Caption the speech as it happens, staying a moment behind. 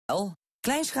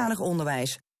Kleinschalig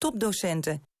onderwijs,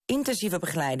 topdocenten, intensieve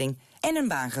begeleiding en een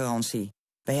baangarantie.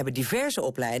 Wij hebben diverse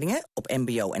opleidingen op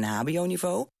mbo- en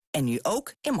hbo-niveau en nu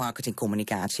ook in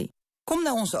marketingcommunicatie. Kom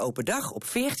naar onze open dag op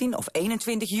 14 of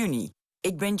 21 juni.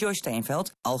 Ik ben Joyce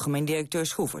Steenveld, algemeen directeur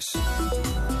Schroevers.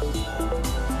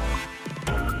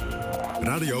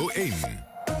 Radio 1.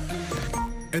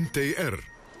 NTR.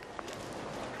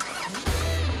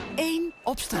 1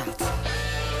 op straat.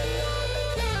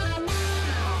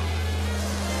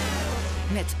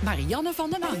 Met Marianne van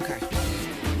den Anker.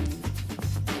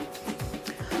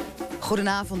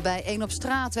 Goedenavond bij 1 op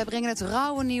straat. Wij brengen het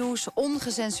rauwe nieuws,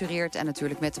 ongecensureerd en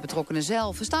natuurlijk met de betrokkenen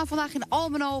zelf. We staan vandaag in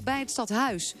Almelo bij het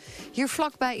stadhuis. Hier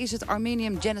vlakbij is het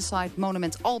Armenian Genocide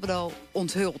Monument Almelo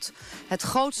onthuld. Het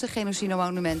grootste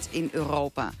genocide-monument in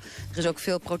Europa. Er is ook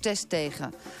veel protest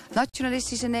tegen.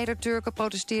 Nationalistische Neder-Turken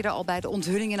protesteerden al bij de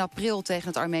onthulling in april tegen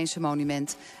het Armeense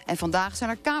monument. En vandaag zijn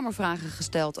er kamervragen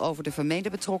gesteld over de vermeende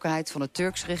betrokkenheid van de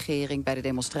Turkse regering bij de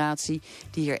demonstratie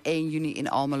die hier 1 juni in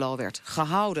Almelo werd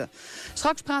gehouden.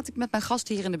 Straks praat ik met mijn gast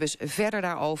hier in de bus verder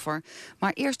daarover.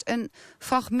 Maar eerst een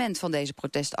fragment van deze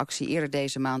protestactie eerder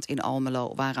deze maand in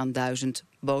Almelo, waaraan 1000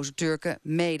 boze Turken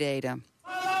meededen.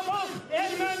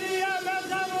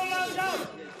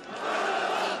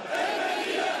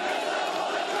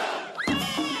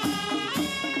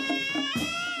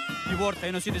 Die woord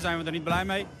genocide zijn we er niet blij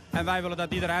mee. En wij willen dat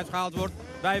die eruit gehaald wordt.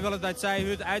 Wij willen dat zij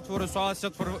het uitvoeren zoals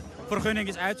het vergunning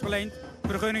is uitgeleend.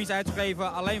 Vergunning is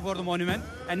uitgegeven alleen voor het monument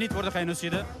en niet voor de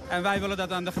genocide. En wij willen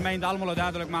dat aan de gemeente Almelo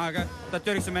duidelijk maken dat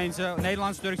Turkse mensen,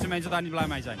 Nederlandse Turkse mensen daar niet blij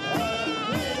mee zijn.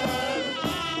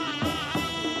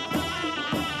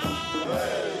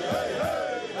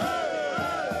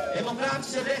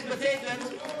 Democratische recht betekent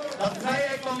dat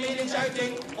vrijheid van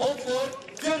meningsuiting ook voor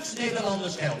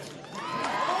Turks-Nederlanders geldt.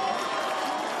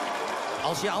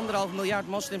 Als je 1,5 miljard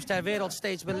moslims ter wereld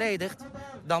steeds beledigt,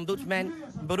 dan doet men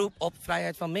beroep op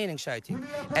vrijheid van meningsuiting.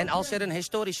 En als er een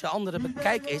historische andere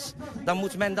bekijk is, dan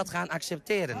moet men dat gaan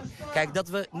accepteren. Kijk, dat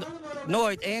we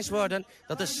nooit eens worden,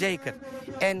 dat is zeker.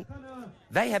 En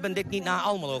wij hebben dit niet naar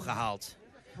Almelo gehaald.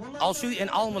 Als u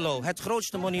in Almelo het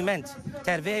grootste monument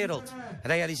ter wereld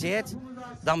realiseert,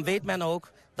 dan weet men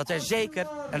ook dat er zeker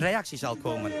een reactie zal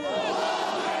komen.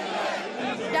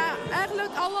 Ja,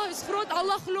 eigenlijk Allah is groot,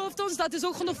 Allah gelooft ons, dat is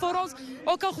ook genoeg voor ons.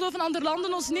 Ook al geloven andere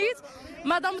landen ons niet.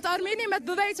 Maar dan moet Armenië met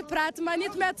bewijzen praten, maar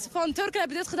niet met van Turken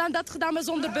hebben dit gedaan, dat gedaan, maar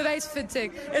zonder bewijs, vind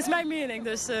ik. Is mijn mening,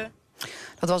 dus...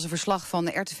 Dat was een verslag van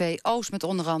de RTV Oost met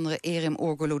onder andere Erim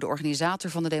Oergulu, de organisator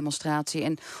van de demonstratie.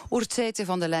 En Oertzete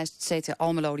van de lijst CT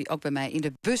Almelo, die ook bij mij in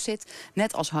de bus zit.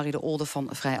 Net als Harry de Olde van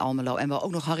Vrij Almelo. En we hebben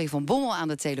ook nog Harry van Bommel aan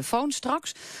de telefoon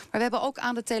straks. Maar we hebben ook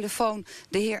aan de telefoon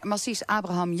de heer Massis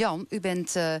Abraham Jan. U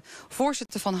bent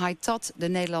voorzitter van Haytat, de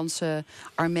Nederlandse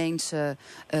Armeense,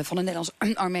 van het Nederlands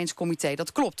Armeens Comité.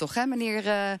 Dat klopt toch, hè,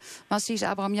 meneer Massis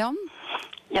Abraham Jan?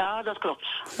 Ja, dat klopt.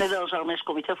 Nederlands Armeens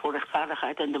Comité voor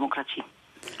Rechtvaardigheid en Democratie.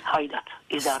 Haytat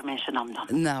is de Armeense naam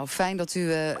dan. Nou, fijn dat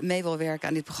u mee wil werken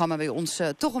aan dit programma, bij ons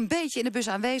toch een beetje in de bus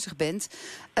aanwezig bent.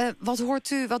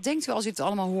 Wat denkt u als u het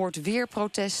allemaal hoort?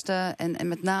 Weerprotesten en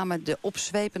met name de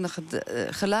opzwepende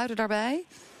geluiden daarbij?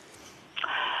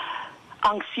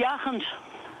 Angstjagend,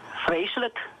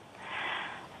 vreselijk.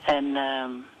 En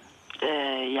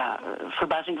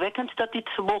verbazingwekkend dat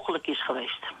dit mogelijk is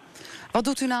geweest. Wat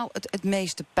doet u nou het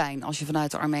meeste pijn als je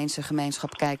vanuit de Armeense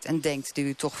gemeenschap kijkt en denkt die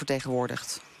u toch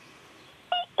vertegenwoordigt?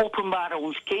 Openbare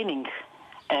ontkenning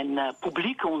en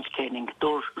publieke ontkenning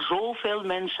door zoveel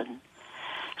mensen.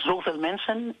 Zoveel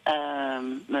mensen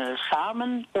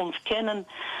samen ontkennen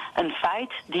een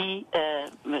feit die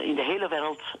in de hele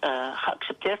wereld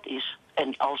geaccepteerd is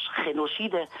en als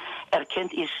genocide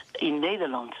erkend is in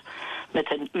Nederland.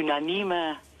 Met een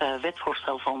unanieme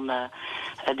wetvoorstel van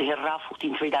de heer Ravoet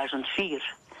in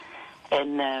 2004.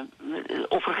 En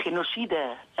over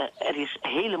genocide, er is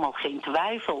helemaal geen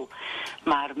twijfel.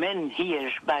 Maar men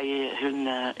hier bij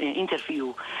hun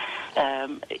interview,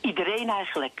 iedereen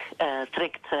eigenlijk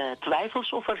trekt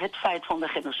twijfels over het feit van de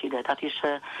genocide. Dat is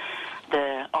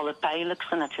de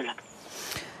allerpijnlijkste natuurlijk.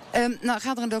 Nou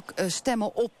gaan er ook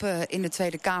stemmen op in de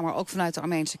Tweede Kamer, ook vanuit de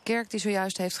Armeense kerk, die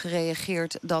zojuist heeft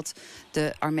gereageerd dat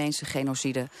de Armeense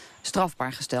genocide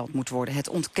strafbaar gesteld moet worden. Het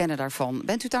ontkennen daarvan.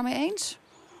 Bent u het daarmee eens?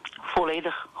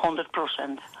 Volledig,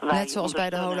 100%. Net zoals bij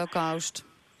de Holocaust?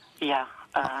 Ja,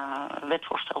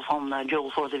 wetvoorstel van Joel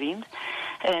voor de Wind.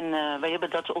 En wij hebben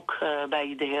dat ook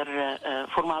bij de heer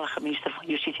voormalige minister van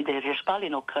Justitie, de heer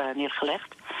Spalin, ook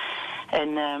neergelegd.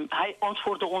 En hij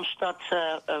antwoordde ons dat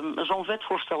zo'n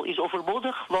wetvoorstel is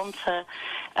overbodig, want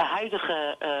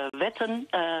huidige wetten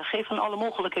geven alle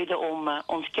mogelijkheden om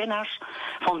ontkenners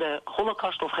van de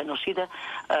Holocaust of genocide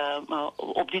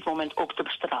op dit moment ook te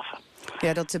bestraffen.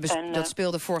 Ja, dat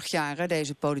speelde vorig jaar, hè,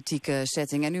 deze politieke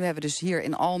setting. En nu hebben we dus hier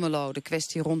in Almelo de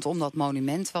kwestie rondom dat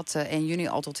monument, wat 1 juni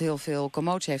al tot heel veel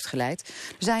commotie heeft geleid.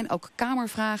 Er zijn ook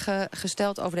kamervragen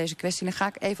gesteld over deze kwestie. En daar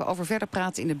ga ik even over verder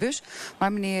praten in de bus.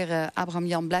 Maar meneer Abraham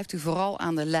Jan, blijft u vooral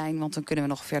aan de lijn, want dan kunnen we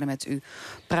nog verder met u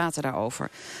praten daarover.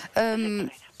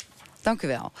 Dank u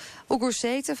wel. Oegur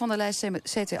Zeten van de lijst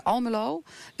CT Almelo.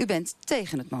 U bent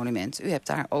tegen het monument. U hebt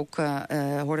daar ook,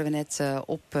 hoorden we net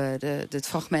op het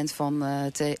fragment van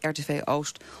RTV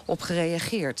Oost op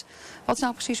gereageerd. Wat is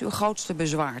nou precies uw grootste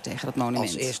bezwaar tegen dat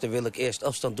monument? Als eerste wil ik eerst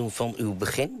afstand doen van uw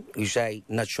begin. U zei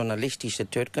nationalistische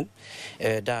Turken.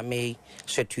 Daarmee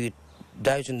zet u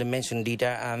duizenden mensen die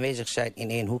daar aanwezig zijn in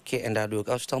één hoekje en daar doe ik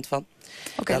afstand van.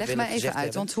 Oké, leg maar even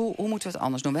uit, want hoe moeten we het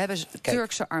anders doen? We hebben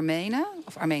Turkse Armenen,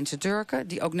 of Armeense Turken,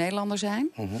 die ook Nederlander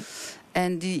zijn.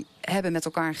 En die hebben met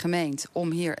elkaar gemeend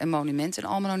om hier een monument in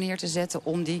Almelo neer te zetten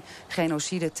om die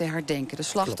genocide te herdenken. De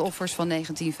slachtoffers van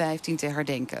 1915 te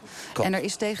herdenken. Klopt. En er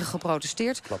is tegen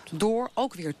geprotesteerd door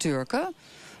ook weer Turken.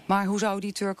 Maar hoe zou u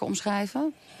die Turken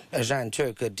omschrijven? Er zijn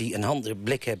Turken die een andere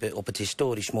blik hebben op het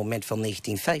historisch moment van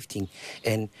 1915.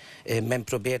 En men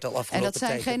probeert al afgelopen tijd... En dat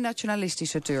zijn geen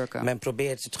nationalistische Turken? Men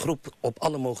probeert het groep op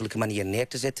alle mogelijke manieren neer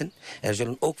te zetten. Er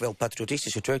zullen ook wel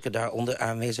patriotistische Turken daaronder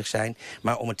aanwezig zijn.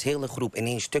 Maar om het hele groep in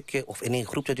één stukje of in één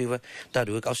groep te duwen, daar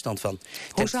doe ik afstand van.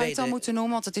 Hoe zou je het dan moeten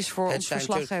noemen? Want het is voor ons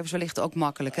verslaggevers wellicht ook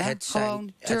makkelijk. Hè?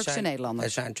 Gewoon Turkse Nederlanders.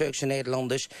 Er zijn Turkse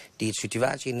Nederlanders die het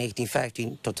situatie in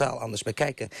 1915 totaal anders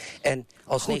bekijken. En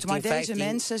als goed, maar deze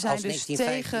mensen zijn dus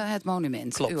tegen het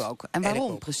monument. Klopt. U ook. En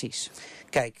waarom precies?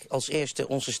 Kijk, als eerste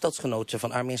onze stadsgenoten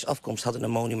van Armeens afkomst hadden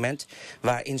een monument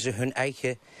waarin ze hun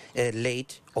eigen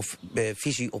leed of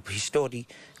visie op historie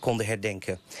konden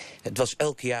herdenken. Het was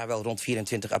elk jaar wel rond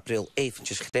 24 april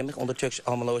eventjes grimmig onder Turkse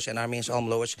Almeloers en Armeens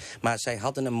Almeloers, maar zij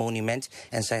hadden een monument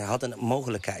en zij hadden een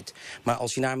mogelijkheid. Maar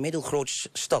als je naar een middelgrote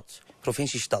stad,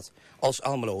 provinciestad, als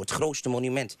Almelo het grootste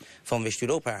monument van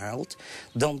West-Europa haalt,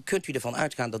 dan kunt u ervan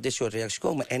uitgaan dat dit soort reacties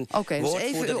komen. Oké, dus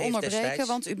even u onderbreken,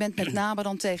 want u bent met name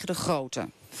dan tegen de grootte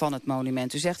van het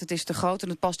monument. U zegt het is te groot en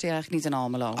het past hier eigenlijk niet in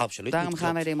Almelo. Absoluut. Daarom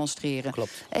gaan wij demonstreren.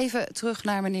 Klopt. Even terug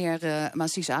naar meneer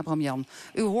Macies Abraham Jan.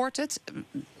 U hoort het.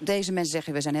 Deze mensen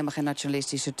zeggen, we zijn helemaal geen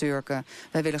nationalistische Turken.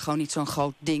 Wij willen gewoon niet zo'n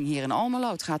groot ding hier in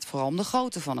Almelo. Het gaat vooral om de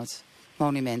grootte van het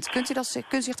monument. Kunt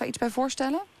u zich daar iets bij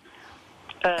voorstellen?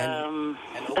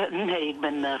 Nee, ik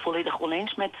ben volledig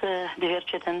oneens met de heer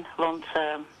Chetten, want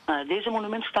deze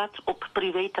monument staat op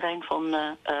privéterrein van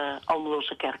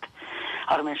Almeloze kerk,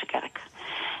 Armeense kerk.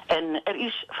 En er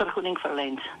is vergunning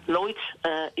verleend. Nooit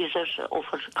is er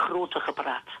over grootte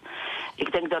gepraat.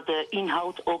 Ik denk dat de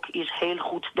inhoud ook is heel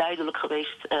goed duidelijk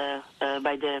geweest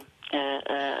bij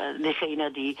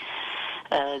degene die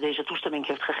deze toestemming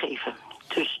heeft gegeven.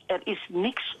 Dus er is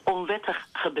niks onwettig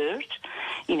gebeurd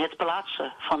in het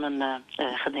plaatsen van een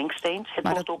gedenksteen. Het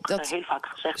wordt ook heel vaak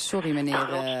gezegd. Sorry meneer. De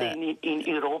grootste in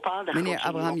Europa. Meneer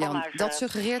Abraham Jan, dat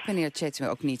suggereert meneer Chetten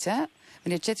ook niet, hè?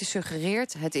 Meneer Chetten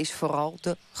suggereert, het is vooral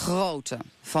de grootte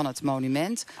van het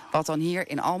monument, wat dan hier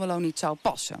in Almelo niet zou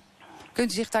passen.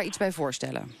 Kunt u zich daar iets bij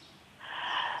voorstellen?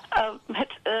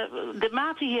 De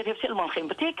mate hier heeft helemaal geen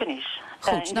betekenis.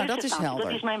 Goed, nou dat is helder.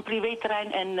 Dat is mijn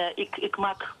privéterrein en ik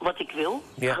maak wat ik wil.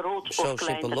 Ja, groot of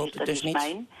klein, dat is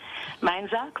mijn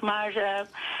zaak. Maar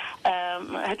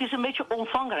het is een beetje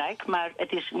omvangrijk, maar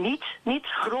het is niet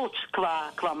groot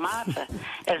qua mate.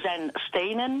 Er zijn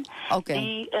stenen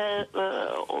die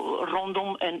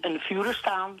rondom een vuur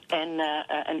staan en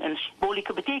een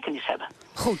symbolieke betekenis hebben.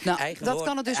 Goed, nou dat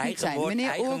kan het dus niet zijn.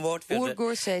 Meneer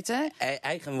Oegur Zeten.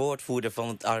 Eigen woordvoerder van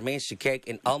het Armeense kerk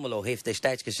in Almelo heeft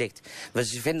destijds gezegd: we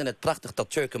vinden het prachtig dat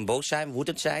Turken boos zijn,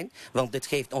 woedend zijn, want dit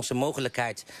geeft ons de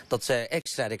mogelijkheid dat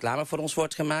extra reclame voor ons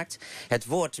wordt gemaakt. Het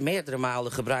wordt meerdere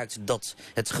malen gebruikt dat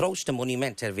het grootste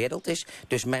monument ter wereld is.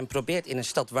 Dus men probeert in een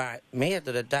stad waar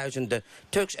meerdere duizenden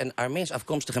Turks en Armeens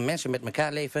afkomstige mensen met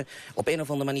elkaar leven, op een of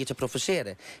andere manier te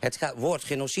provoceren. Het woord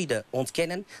genocide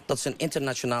ontkennen, dat is een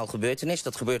internationaal gebeurtenis.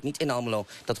 Dat gebeurt niet in Almelo,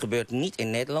 dat gebeurt niet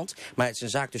in Nederland. Maar het is een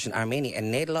zaak tussen Armenië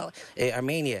en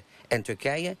Armenië en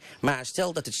Turkije. Maar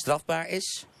stel dat het strafbaar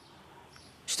is,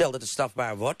 stel dat het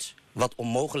strafbaar wordt, wat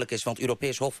onmogelijk is, want het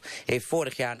Europees Hof heeft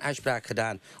vorig jaar een uitspraak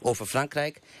gedaan over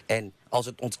Frankrijk. En als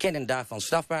het ontkennen daarvan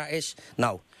strafbaar is,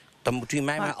 nou, dan moet u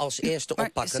mij maar als eerste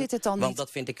oppakken. Want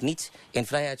dat vind ik niet in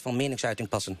vrijheid van meningsuiting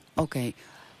passen. Oké,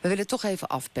 we willen toch even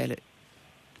afbellen.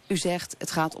 u zegt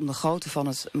het gaat om de grootte van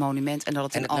het monument en dat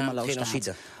het in Almelo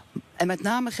staat. En met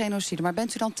name genocide. Maar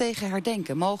bent u dan tegen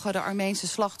herdenken? Mogen de Armeense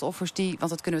slachtoffers want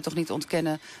dat kunnen we toch niet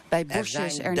ontkennen, bij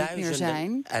bosjes er niet meer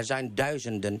zijn? Er zijn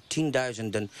duizenden,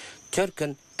 tienduizenden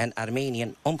Turken en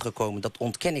Armeniën omgekomen. Dat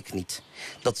ontken ik niet.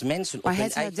 Dat mensen maar op hun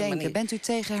het eigen herdenken, manier, bent u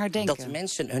tegen herdenken? Dat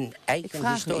mensen hun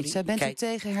eigen historie... Bent u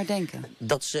tegen herdenken?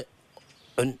 Dat ze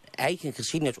een eigen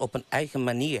geschiedenis op een eigen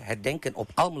manier herdenken op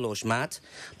Almelo's maat,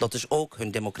 dat is ook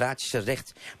hun democratische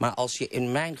recht. Maar als je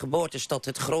in mijn geboortestad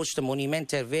het grootste monument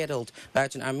ter wereld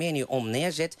buiten Armenië om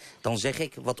neerzet, dan zeg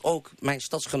ik, wat ook mijn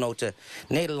stadsgenoten,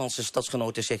 Nederlandse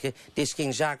stadsgenoten zeggen, dit is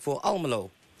geen zaak voor Almelo.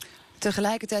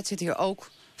 Tegelijkertijd zit hier ook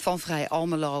van Vrij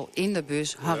Almelo in de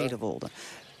bus Harry de Wolde.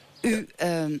 U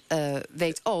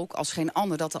weet ook als geen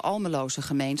ander dat de Almeloze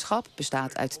gemeenschap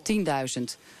bestaat uit 10.000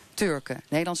 Turken,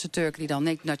 Nederlandse Turken die dan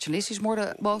niet nationalistisch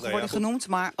mogen worden genoemd,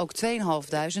 maar ook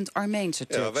 2.500 Armeense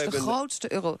Turks. De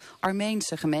grootste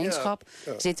Armeense gemeenschap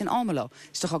zit in Almelo. Het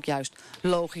is toch ook juist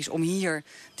logisch om hier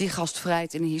die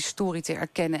gastvrijheid in de historie te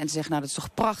erkennen en te zeggen, nou dat is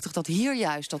toch prachtig dat hier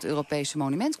juist dat Europese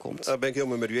monument komt. Daar ben ik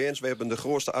helemaal met u eens. We hebben de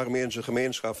grootste Armeense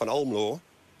gemeenschap van Almelo.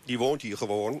 Die woont hier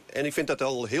gewoon. En ik vind dat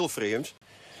al heel vreemd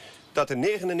dat er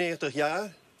 99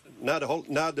 jaar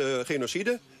na de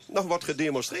genocide nog wordt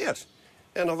gedemonstreerd.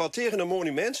 En nog wat tegen een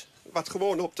monument wat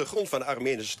gewoon op de grond van de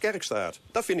Armeense kerk staat.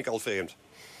 Dat vind ik al vreemd.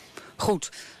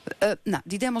 Goed.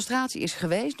 Die demonstratie is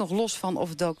geweest, nog los van of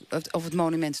het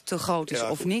monument te groot is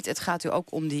of niet. Het gaat u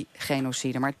ook om die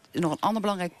genocide. Maar nog een ander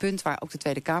belangrijk punt waar ook de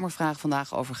Tweede Kamervragen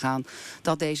vandaag over gaan,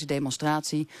 dat deze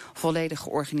demonstratie volledig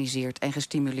georganiseerd en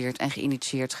gestimuleerd en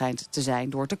geïnitieerd schijnt te zijn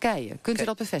door Turkije. Kunt u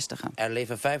dat bevestigen? Er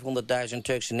leven 500.000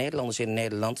 Turkse Nederlanders in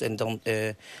Nederland en dan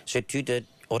zet u de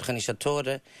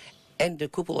organisatoren en de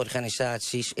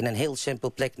koepelorganisaties in een heel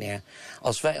simpel plek neer.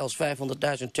 Als wij als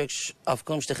 500.000 Turks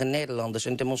afkomstige Nederlanders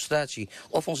een demonstratie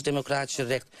of ons democratische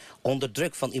recht onder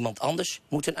druk van iemand anders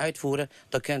moeten uitvoeren,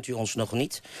 dan kent u ons nog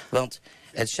niet. Want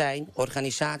het zijn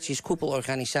organisaties,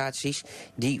 koepelorganisaties,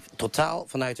 die totaal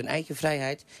vanuit hun eigen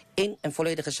vrijheid in een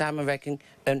volledige samenwerking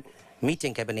een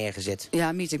meeting hebben neergezet.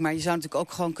 Ja, meeting. Maar je zou natuurlijk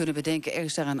ook gewoon kunnen bedenken, er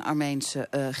is daar een Armeense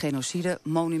genocide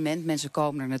monument. Mensen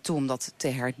komen er naartoe om dat te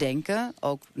herdenken.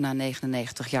 Ook na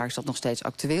 99 jaar is dat nog steeds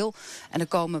actueel. En er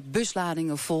komen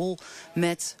busladingen vol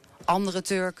met andere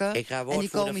Turken. Ik ga en die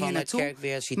komen hier naartoe. Kerk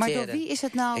weer citeren. Maar door wie is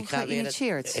het nou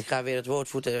geïnitieerd? Ik ga weer het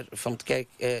woordvoerder van het kerk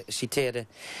citeren.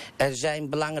 Er zijn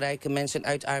belangrijke mensen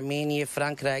uit Armenië,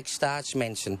 Frankrijk,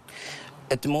 staatsmensen.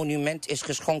 Het monument is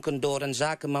geschonken door een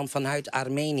zakenman vanuit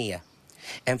Armenië.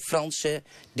 En Franse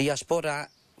diaspora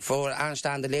voor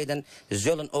aanstaande leden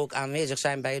zullen ook aanwezig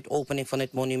zijn bij het opening van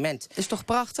het monument. Is toch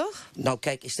prachtig? Nou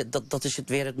kijk, dat is het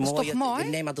weer het mooie. Is toch mooi?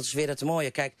 Nee, maar dat is weer het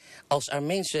mooie. Kijk, als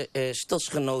Armeense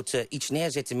stadsgenoten iets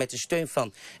neerzetten met de steun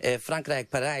van Frankrijk,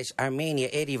 Parijs, Armenië,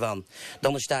 Erivan,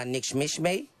 dan is daar niks mis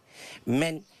mee.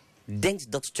 Men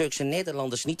denkt dat Turkse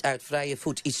Nederlanders niet uit vrije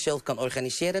voet iets zelf kan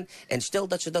organiseren. En stel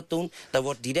dat ze dat doen, dan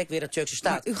wordt direct weer de Turkse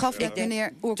staat. Maar u gaf net,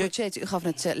 meneer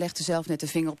Oudkerk, legde zelf net de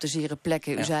vinger op de zere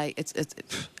plekken. U zei,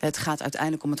 het gaat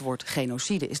uiteindelijk om het woord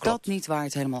genocide. Is dat niet waar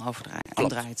het helemaal om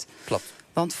draait? Klopt.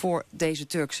 Want voor deze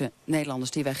Turkse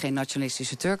Nederlanders, die wij geen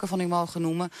nationalistische Turken van u mogen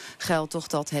noemen, geldt toch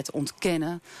dat het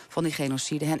ontkennen van die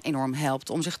genocide hen enorm helpt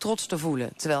om zich trots te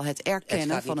voelen. Terwijl het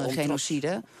erkennen van een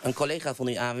genocide... Een collega van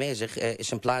u aanwezig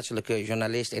is een plaatselijke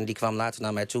journalist en die kwam later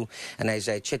naar mij toe. En hij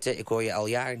zei, Tjitte, ik hoor je al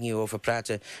jaren hierover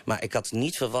praten, maar ik had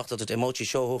niet verwacht dat het emoties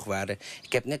zo hoog waren.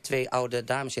 Ik heb net 2 oude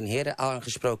dames en heren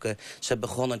aangesproken. Ze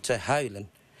begonnen te huilen.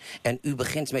 En u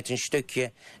begint met een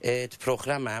stukje het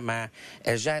programma, maar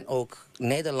er zijn ook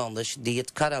Nederlanders die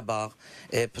het Karabach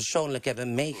persoonlijk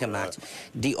hebben meegemaakt.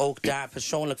 Die ook daar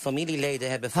persoonlijk familieleden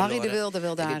hebben verloren. Harry de Wilde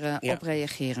wil daar op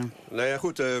reageren. Nou ja,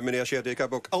 goed, meneer Schert, ik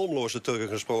heb ook Almeloze Turken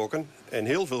gesproken. En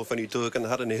heel veel van die Turken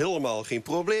hadden helemaal geen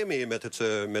probleem meer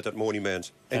met het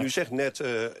monument. En u zegt net,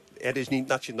 het is niet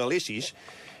nationalistisch.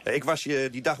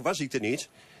 Die dag was ik er niet.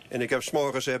 En ik heb 's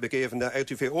morgens even naar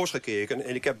RTV Oost gekeken.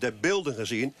 En ik heb daar beelden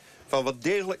gezien van wat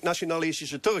degelijk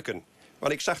nationalistische Turken.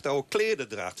 Want ik zag daar ook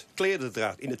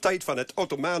kleredraad in de tijd van het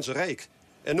Ottomaanse Rijk.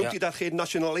 En noemt u dat geen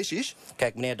nationalistisch?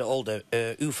 Kijk, meneer De Olde,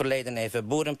 uw verleden even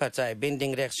Boerenpartij,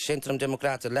 Binding rechts, Centrum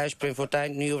Democraten, Luisprin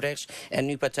Fortuyn, Nieuw rechts en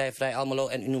nu Partij Vrij Almelo.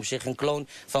 En u noemt zich een kloon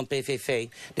van PVV.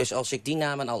 Dus als ik die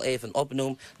namen al even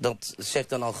opnoem, dat zegt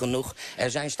dan al genoeg.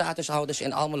 Er zijn statushouders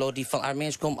in Almelo die van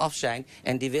Armeens kom af zijn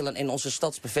en die willen in onze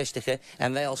stad bevestigen.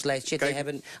 En wij als lijstzitten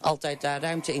hebben altijd daar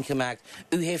ruimte in gemaakt.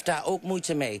 U heeft daar ook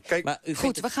moeite mee. Kijk, maar u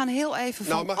goed, we gaan heel even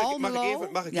van Almelo...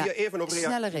 Mag ik hier even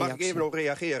op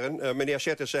reageren? Meneer Schetter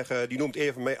zegt, die noemt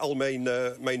even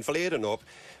mijn verleden op.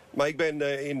 Maar ik ben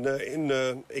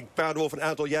ik praat over een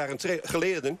aantal jaren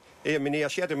geleden. Meneer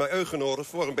Schetter mij uitgenodigd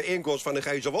voor een bijeenkomst van de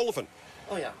Grijze Wolven.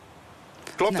 Oh ja.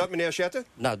 Klopt dat, meneer Schetter?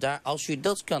 Nou, als u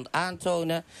dat kan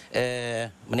aantonen,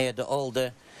 meneer De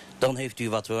Olde, dan heeft u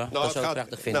wat hoor. Nou, dat zou ik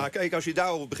prachtig vinden. Nou, kijk, als u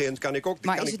daarover begint, kan ik ook...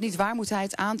 Maar is het niet waar? Moet hij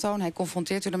het aantonen? Hij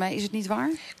confronteert u ermee. Is het niet waar?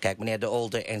 Kijk, meneer De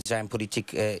Olde en zijn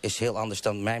politiek is heel anders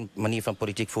dan mijn manier van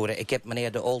politiek voeren. Ik heb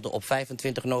meneer De Olde op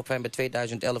 25 november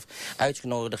 2011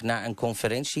 uitgenodigd naar een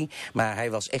conferentie. Maar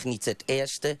hij was echt niet het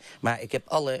eerste. Maar ik heb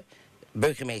alle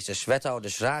burgemeesters,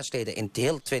 wethouders, raadsleden in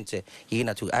heel Twente hier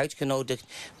naartoe uitgenodigd.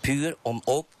 Puur om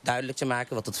ook duidelijk te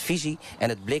maken wat het visie en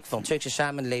het blik van Turkse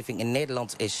samenleving in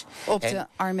Nederland is. Op de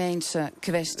Armeense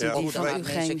kwestie die van u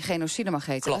geen genocide mag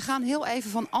heten. Klopt. We gaan heel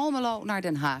even van Almelo naar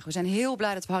Den Haag. We zijn heel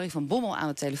blij dat we Harry van Bommel aan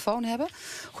de telefoon hebben.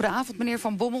 Goedenavond meneer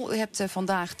Van Bommel. U hebt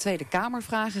vandaag Tweede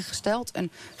Kamervragen gesteld.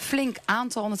 Een flink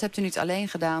aantal, en dat hebt u niet alleen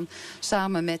gedaan.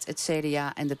 Samen met het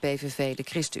CDA en de PVV, de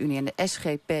ChristenUnie en de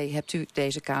SGP hebt u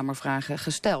deze Kamervragen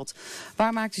gesteld.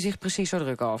 Waar maakt u zich precies zo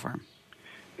druk over?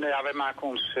 Nou ja, wij maken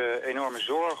ons enorme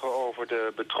zorgen over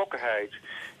de betrokkenheid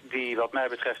die wat mij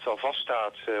betreft wel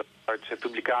vaststaat uit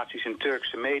publicaties in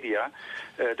Turkse media.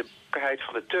 De betrokkenheid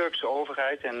van de Turkse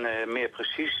overheid en meer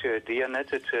precies Diyanet,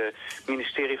 het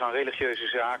ministerie van Religieuze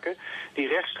Zaken, die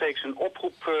rechtstreeks een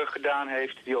oproep gedaan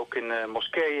heeft, die ook in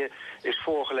moskeeën is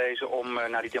voorgelezen om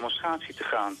naar die demonstratie te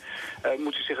gaan.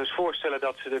 Moet u zich eens voorstellen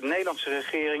dat de Nederlandse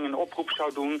regering een oproep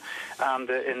zou doen aan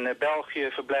de in België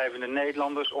verblijvende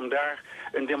Nederlanders om daar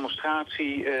een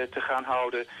demonstratie te gaan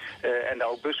houden en daar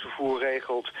ook busvervoer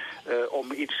regelt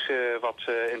om iets wat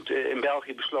in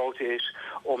België besloten is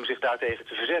om zich daartegen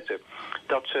te verzetten.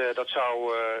 Dat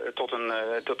zou tot een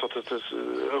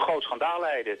groot schandaal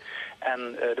leiden.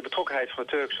 En de betrokkenheid van de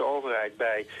Turkse overheid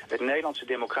bij het Nederlandse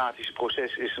democratische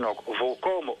proces is dan ook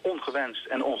volkomen ongewenst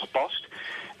en ongepast.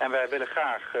 En wij willen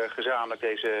graag gezamenlijk,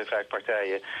 deze 5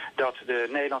 partijen, dat de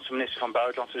Nederlandse minister van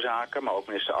Buitenlandse Zaken, maar ook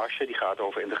minister Asje, die gaat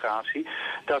over integratie,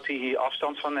 dat die hier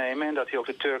afstand van nemen en dat die ook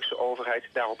de Turkse overheid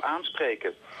daarop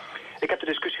aanspreken. Ik heb de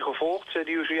discussie gevolgd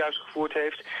die u zojuist gevoerd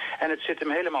heeft. En het zit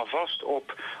hem helemaal vast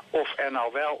op of er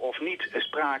nou wel of niet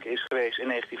sprake is geweest in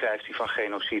 1915 van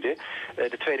genocide.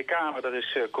 De Tweede Kamer, dat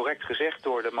is correct gezegd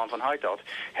door de man van Haidad,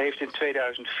 heeft in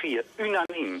 2004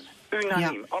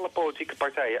 unaniem, alle politieke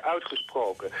partijen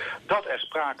uitgesproken dat er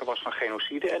sprake was van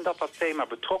genocide en dat dat thema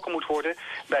betrokken moet worden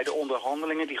bij de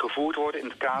onderhandelingen die gevoerd worden in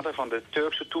het kader van de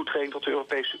Turkse toetreding tot de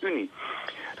Europese Unie.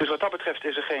 Dus wat dat betreft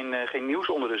is er geen nieuws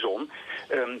onder de zon.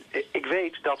 Ik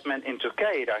weet dat men in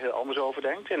Turkije daar heel anders over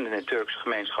denkt. En in de Turkse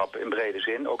gemeenschap in brede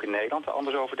zin, ook in Nederland, daar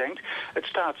anders over denkt. Het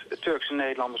staat Turkse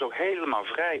Nederlanders ook helemaal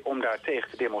vrij om daar tegen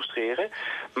te demonstreren.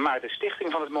 Maar de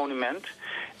stichting van het monument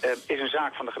is een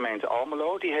zaak van de gemeente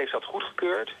Almelo. Die heeft dat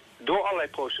goedgekeurd. Door allerlei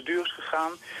procedures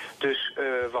gegaan. Dus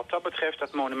wat dat betreft,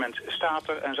 dat monument staat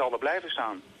er en zal er blijven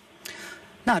staan.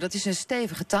 Nou, dat is een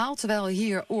stevige taal, terwijl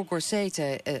hier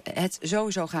Oergorsete het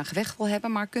sowieso graag weg wil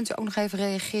hebben. Maar kunt u ook nog even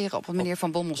reageren op wat meneer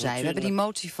Van Bommel zei? We hebben die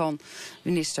motie van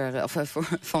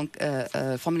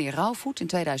van meneer Rauwvoet in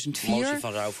 2004. Motie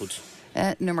van Rauwvoet.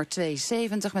 Nummer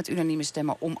 72 met unanieme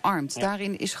stemmen omarmd. Ja.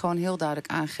 Daarin is gewoon heel duidelijk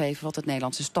aangegeven wat het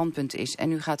Nederlandse standpunt is. En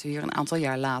nu gaat u hier een aantal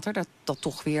jaar later dat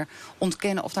toch weer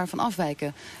ontkennen of daarvan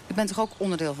afwijken. U bent toch ook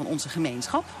onderdeel van onze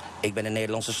gemeenschap? Ik ben een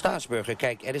Nederlandse staatsburger.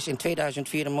 Kijk, er is in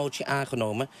 2004 een motie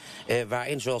aangenomen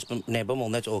waarin, zoals meneer Bommel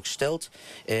net ook stelt,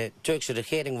 Turkse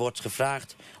regering wordt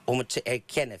gevraagd om het te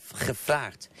erkennen.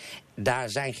 Gevraagd. Daar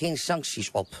zijn geen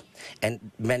sancties op.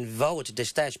 En men wou het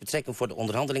destijds betrekken voor de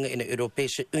onderhandelingen in de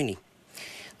Europese Unie.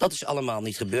 Dat is allemaal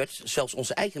niet gebeurd. Zelfs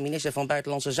onze eigen minister van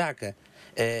Buitenlandse Zaken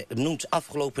noemt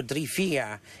afgelopen 3-4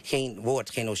 jaar geen woord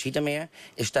genocide meer.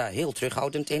 Is daar heel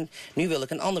terughoudend in. Nu wil ik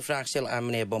een andere vraag stellen aan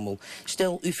meneer Bommel.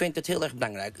 Stel, u vindt het heel erg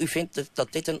belangrijk. U vindt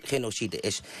dat dit een genocide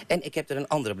is. En ik heb er een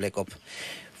andere blik op.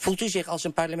 Voelt u zich als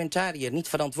een parlementariër niet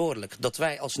verantwoordelijk dat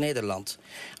wij als Nederland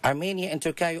Armenië en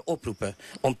Turkije oproepen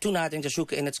om toenadering te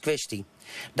zoeken in het kwestie?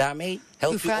 Daarmee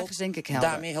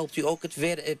helpt u ook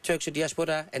het Turkse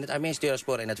diaspora en het Armeense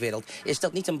diaspora in het wereld. Is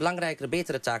dat niet een belangrijkere,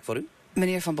 betere taak voor u?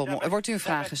 Meneer Van Bommel, er wordt u een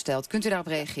vraag gesteld. Kunt u daarop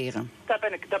reageren? Daar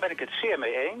ben ik het zeer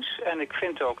mee eens. En ik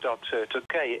vind ook dat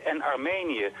Turkije en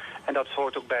Armenië, en dat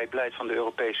hoort ook bij het beleid van de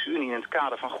Europese Unie in het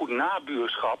kader van goed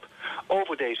nabuurschap,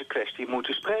 over deze kwestie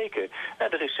moeten spreken.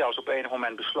 Er is zelfs op enig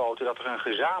moment besloten dat er een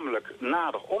gezamenlijk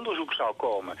nader onderzoek zou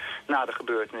komen na de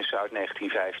gebeurtenissen uit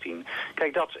 1915.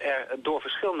 Kijk, dat er door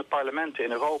verschillende parlementen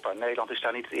in Europa, Nederland is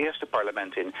daar niet het eerste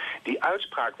parlement in, die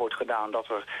uitspraak wordt gedaan dat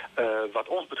er wat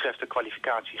ons betreft de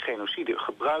kwalificatie genocide genocide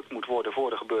gebruikt moet worden voor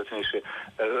de gebeurtenissen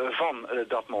van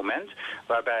dat moment.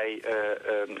 Waarbij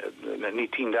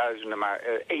niet tienduizenden, maar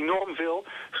enorm veel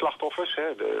slachtoffers.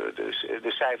 Hè.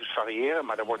 De cijfers variëren,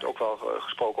 maar er wordt ook wel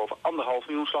gesproken over 1,5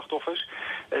 miljoen slachtoffers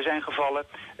zijn gevallen.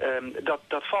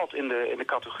 Dat valt in de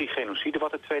categorie genocide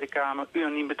wat de Tweede Kamer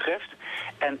unaniem betreft.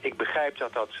 En ik begrijp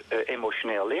dat dat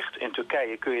emotioneel ligt. In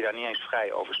Turkije kun je daar niet eens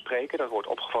vrij over spreken. Dat wordt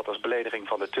opgevat als belediging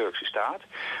van de Turkse staat.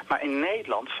 Maar in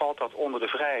Nederland valt dat onder de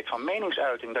vrijheid van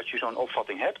meningsuiting, dat je zo'n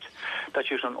opvatting hebt, dat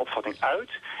je zo'n opvatting uit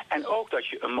en ook dat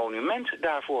je een monument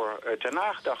daarvoor ter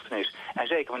nagedachtenis, en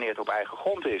zeker wanneer het op eigen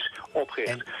grond is,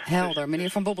 opricht. Helder. Meneer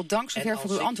Van Bobbel, dank zover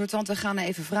voor uw antwoord, want we gaan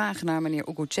even vragen naar meneer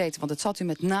Oudkerk, want het zat u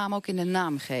met name ook in de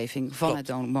naamgeving van het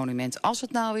monument. Als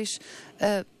het nou is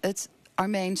het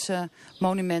Armeense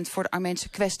monument voor de Armeense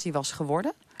kwestie was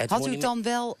geworden, had u dan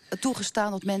wel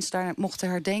toegestaan dat mensen daar mochten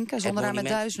herdenken, zonder daar met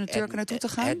duizenden Turken naartoe te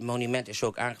gaan? Het monument is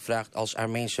ook aangevraagd als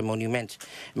Armeense monument.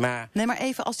 Maar nee, maar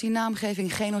even als die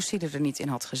naamgeving genocide er niet in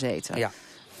had gezeten. Ja.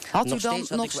 Had u dan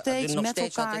nog steeds met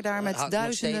elkaar daar met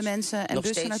duizenden mensen en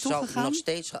bussen naartoe gegaan? Nog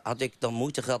steeds had ik dan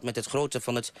moeite gehad met het grootte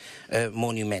van het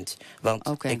monument.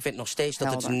 Want ik vind nog steeds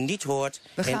dat het niet hoort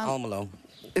in Almelo.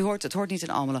 Het hoort niet in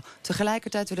Almelo.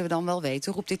 Tegelijkertijd willen we dan wel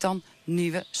weten, roept dit dan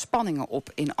nieuwe spanningen op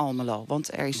in Almelo?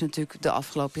 Want er is natuurlijk de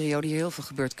afgelopen periode hier heel veel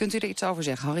gebeurd. Kunt u er iets over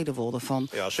zeggen, Harry de Wolde van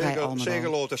zeker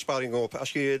loopt er spanning op.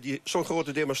 Als je zo'n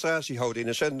grote demonstratie houdt in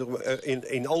een centrum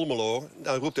in Almelo,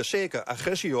 dan roept er zeker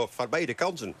agressie op van beide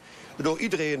kanten. Waardoor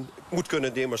iedereen moet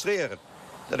kunnen demonstreren.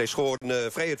 Dat is gewoon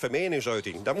vrijheid van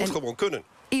meningsuiting. Dat moet gewoon kunnen.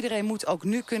 Iedereen moet ook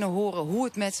nu kunnen horen hoe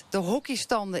het met de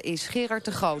hockeystanden is. Gerard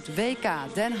de Groot,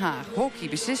 WK, Den Haag, hockey,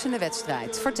 beslissende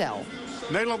wedstrijd. Vertel.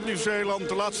 Nederland-Nieuw-Zeeland,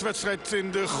 de laatste wedstrijd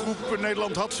in de groep.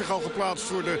 Nederland had zich al geplaatst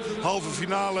voor de halve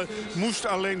finale. Moest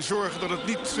alleen zorgen dat het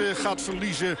niet gaat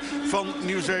verliezen van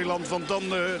Nieuw-Zeeland. Want dan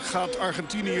gaat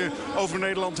Argentinië over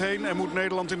Nederland heen. En moet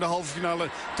Nederland in de halve finale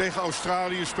tegen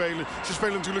Australië spelen. Ze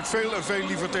spelen natuurlijk veel en veel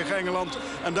liever tegen Engeland.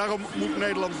 En daarom moet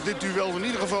Nederland dit duel in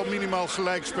ieder geval minimaal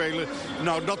gelijk spelen.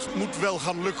 Nou, dat moet wel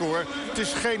gaan lukken hoor. Het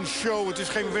is geen show, het is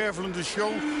geen wervelende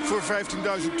show voor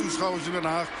 15.000 toeschouwers in Den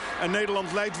Haag. En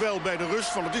Nederland leidt wel bij de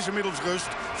rust, want het is inmiddels rust.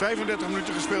 35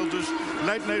 minuten gespeeld dus.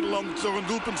 Leidt Nederland door een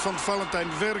doelpunt van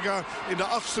Valentijn Verga in de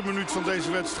 8e minuut van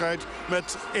deze wedstrijd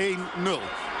met 1-0.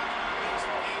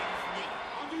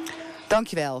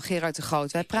 Dankjewel, Gerard de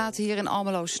Groot. Wij praten hier in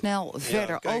Almelo snel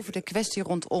verder over de kwestie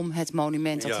rondom het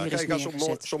monument dat hier is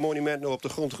neergezet. Als zo'n monument nou op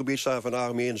het grondgebied staat van de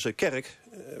Armeense kerk,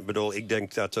 ik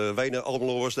denk dat weinig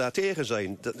Almeloers daar tegen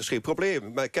zijn. Dat is geen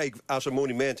probleem. Maar kijk, als een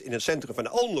monument in het centrum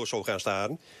van Almelo zou gaan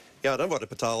staan, ja, dan wordt het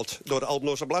betaald door de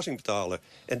Almeloze belastingbetaler.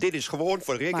 En dit is gewoon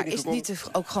voor rekening. Maar is het niet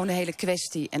ook gewoon de hele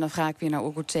kwestie, en dan ga ik weer naar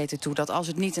Oudkerk toe, dat als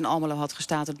het niet in Almelo had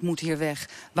gestaan, het moet hier weg,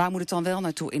 waar moet het dan wel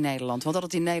naartoe in Nederland? Want dat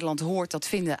het in Nederland hoort, dat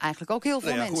vinden eigenlijk ook heel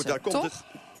veel mensen, toch?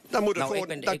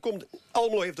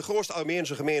 Almelo heeft de grootste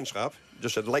Armeense gemeenschap.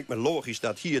 Dus het lijkt me logisch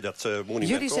dat hier dat monument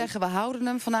Jullie zeggen, we houden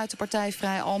hem vanuit de partij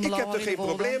Vrij Almelo. Ik heb er geen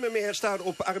problemen mee. Hij staat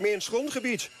op Armeens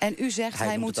grondgebied. En u zegt,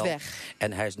 hij moet weg.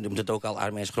 En hij noemt het ook al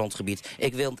Armeens grondgebied.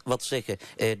 Ik wil wat zeggen.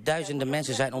 Duizenden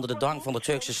mensen zijn onder de dwang van de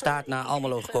Turkse staat naar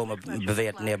Almelo gekomen,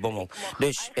 beweert meneer Bommel.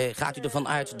 Dus gaat u ervan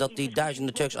uit dat die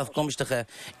duizenden Turks afkomstigen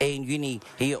 1 juni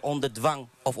hier onder dwang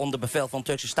of onder bevel van de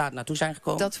Turkse staat naartoe zijn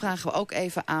gekomen? Dat vragen we ook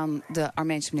even aan de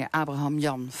Armeense meneer Abraham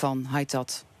Jan van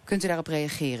Haitat. Kunt u daarop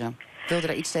reageren? Wilt u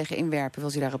daar iets tegen inwerpen?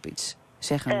 Wilt u daarop iets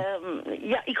zeggen?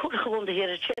 Ja, ik hoor gewoon de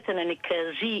heren chatten en ik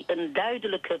zie een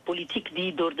duidelijke politiek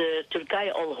die door de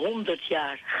Turkije al 100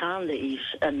 jaar gaande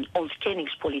is. Een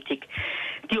ontkenningspolitiek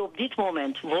die op dit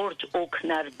moment wordt ook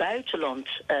naar het buitenland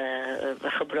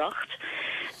gebracht.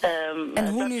 En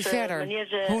hoe nu verder?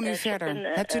 Hoe nu verder?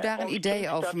 Hebt u daar een idee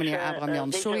over, meneer Abraham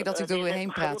Jan? Sorry dat ik door u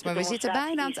heen praat, maar we zitten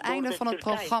bijna aan het einde van het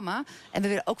programma. En we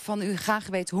willen ook van u graag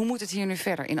weten, hoe moet het hier nu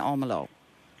verder in Almelo?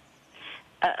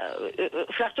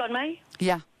 Vraagt u aan mij?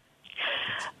 Ja.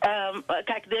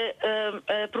 Kijk,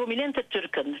 de prominente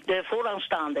Turken, de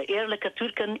vooraanstaande, eerlijke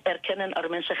Turken erkennen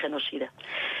Armeense genocide.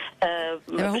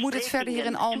 Maar hoe moet het verder hier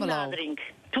in Almelo?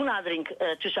 Toenadering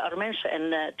tussen Armeense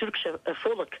en Turkse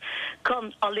volk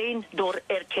kan alleen door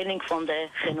erkenning van de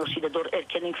genocide, door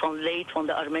erkenning van leed van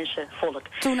de Armeense volk.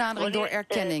 Toenadering door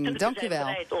erkenning, dank u wel.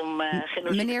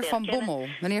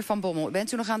 Meneer Van Bommel,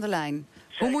 bent u nog aan de lijn?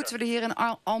 Hoe moeten we er hier in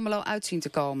Almelo uitzien te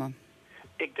komen?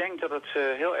 Ik denk dat het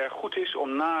heel erg goed is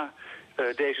om na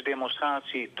deze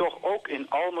demonstratie toch ook in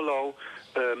Almelo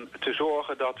te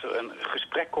zorgen dat er een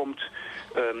gesprek komt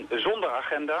zonder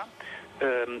agenda.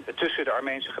 tussen de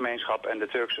Armeense gemeenschap en de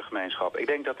Turkse gemeenschap. Ik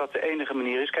denk dat dat de enige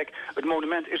manier is. Kijk, het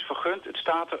monument is vergund, het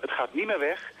staat er, het gaat niet meer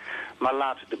weg. Maar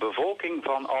laat de bevolking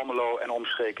van Almelo en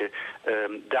omstreken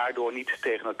daardoor niet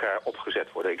tegen elkaar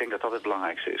opgezet worden. Ik denk dat dat het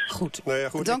belangrijkste is. Goed. Nou ja,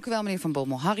 goed. Dank u wel, meneer Van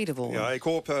Bommel. Harry de Wol. Ja, ik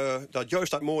hoop dat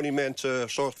juist dat monument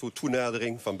zorgt voor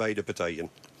toenadering van beide partijen.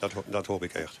 Dat hoop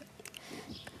ik echt.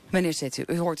 Meneer Zetten,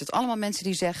 u hoort het. Allemaal mensen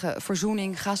die zeggen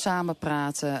verzoening, ga samen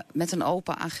praten met een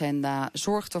open agenda.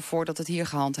 Zorg ervoor dat het hier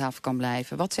gehandhaafd kan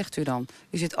blijven. Wat zegt u dan?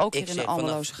 U zit ook hier in de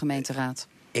Almeloze gemeenteraad.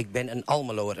 Ik ben een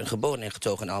Almeloer, een geboren en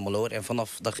getogen Almeloer. En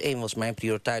vanaf dag 1 was mijn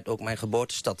prioriteit ook mijn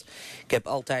geboortestad. Ik heb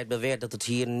altijd beweerd dat het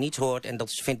hier niet hoort en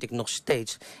dat vind ik nog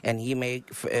steeds. En hiermee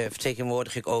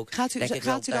vertegenwoordig ik ook... Gaat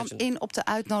u dan in op de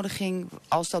uitnodiging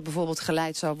als dat bijvoorbeeld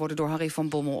geleid zou worden door Harry van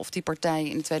Bommel of die partij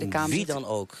in de Tweede Kamer? Wie dan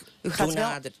ook. U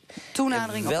gaat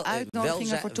toenadering op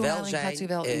uitnodigingen voor toenadering gaat u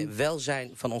wel in?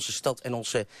 Welzijn van onze stad en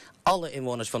alle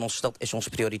inwoners van onze stad is onze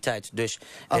prioriteit. Dus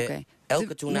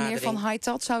elke toenadering... Meneer Van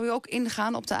Haytat, zou u ook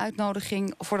ingaan op de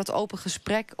uitnodiging voor dat open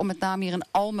gesprek om met name hier in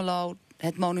Almelo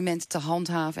het monument te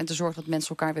handhaven en te zorgen dat mensen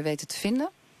elkaar weer weten te vinden?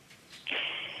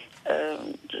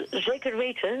 Zeker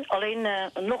weten. Alleen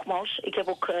nogmaals, ik heb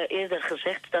ook eerder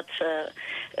gezegd dat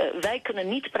wij kunnen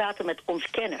niet praten met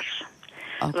ontkenners.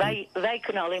 Okay. Wij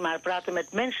kunnen alleen maar praten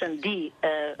met mensen die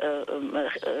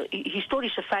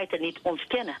historische feiten niet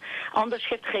ontkennen. Anders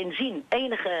heeft het geen zin.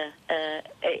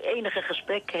 Enige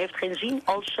gesprek heeft geen zin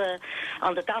als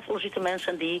aan de tafel zitten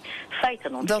mensen die feiten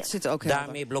ontkennen. Dat zit ook heel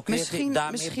Daarmee blokkeert u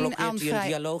een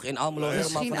dialoog in Almelo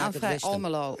helemaal vanuit het westen.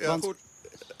 Almelo, ja, want goed.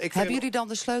 Hebben jullie dan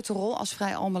de sleutelrol als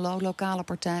Vrij Almelo, lokale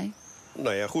partij?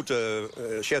 Nou ja, goed,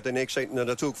 Chet en ik zijn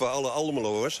natuurlijk voor alle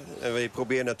Almeloers. En wij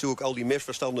proberen natuurlijk al die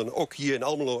misverstanden ook hier in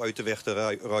Almelo uit de weg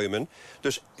te ruimen.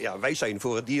 Dus ja, wij zijn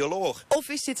voor het dialoog. Of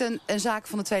is dit een zaak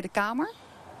van de Tweede Kamer?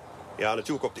 Ja,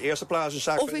 natuurlijk op de eerste plaats een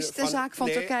zaak van... Of is het een zaak van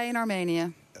Turkije en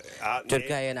Armenië? Ja, nee.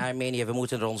 Turkije en Armenië, we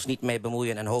moeten er ons niet mee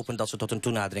bemoeien en hopen dat ze tot een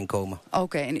toenadering komen.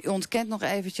 Oké, en u ontkent nog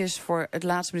eventjes voor het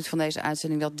laatste minuut van deze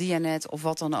uitzending dat Dianet of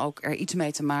wat dan ook er iets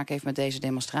mee te maken heeft met deze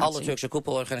demonstratie.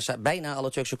 Bijna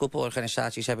alle Turkse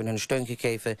koepelorganisaties hebben hun steun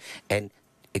gegeven en...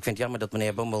 Ik vind het jammer dat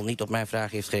meneer Bommel niet op mijn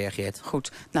vraag heeft gereageerd.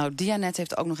 Goed. Nou, Dianet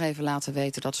heeft ook nog even laten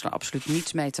weten dat ze er absoluut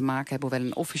niets mee te maken hebben, hoewel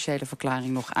een officiële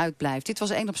verklaring nog uitblijft. Dit was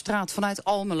 1 op straat vanuit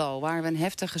Almelo, waar we een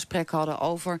heftig gesprek hadden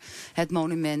over het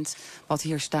monument wat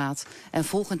hier staat. En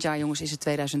volgend jaar, jongens, is het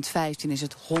 2015, is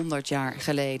het 100 jaar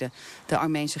geleden. De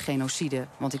Armeense genocide,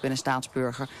 want ik ben een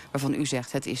staatsburger, waarvan u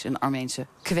zegt het is een Armeense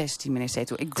kwestie, meneer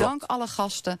Setou. Ik dank alle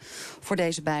gasten voor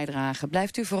deze bijdrage.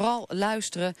 Blijft u vooral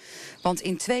luisteren, want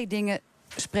in 2 dingen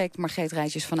spreekt Margreet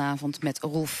Rijtjes vanavond met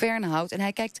Roel Fernhout.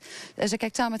 En zij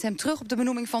kijkt samen met hem terug op de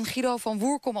benoeming van Guido van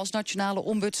Woerkom als nationale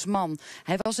ombudsman.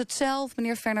 Hij was het zelf,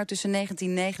 meneer Fernhout, tussen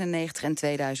 1999 en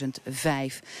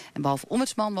 2005. En behalve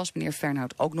ombudsman was meneer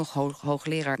Fernhout ook nog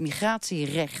hoogleraar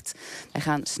migratierecht. Wij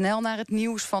gaan snel naar het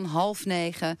nieuws van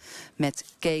 8:30 met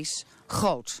Kees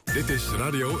Groot. Dit is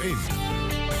Radio 1.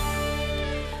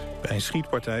 Bij een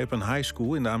schietpartij op een high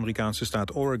school in de Amerikaanse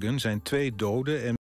staat Oregon zijn 2 doden en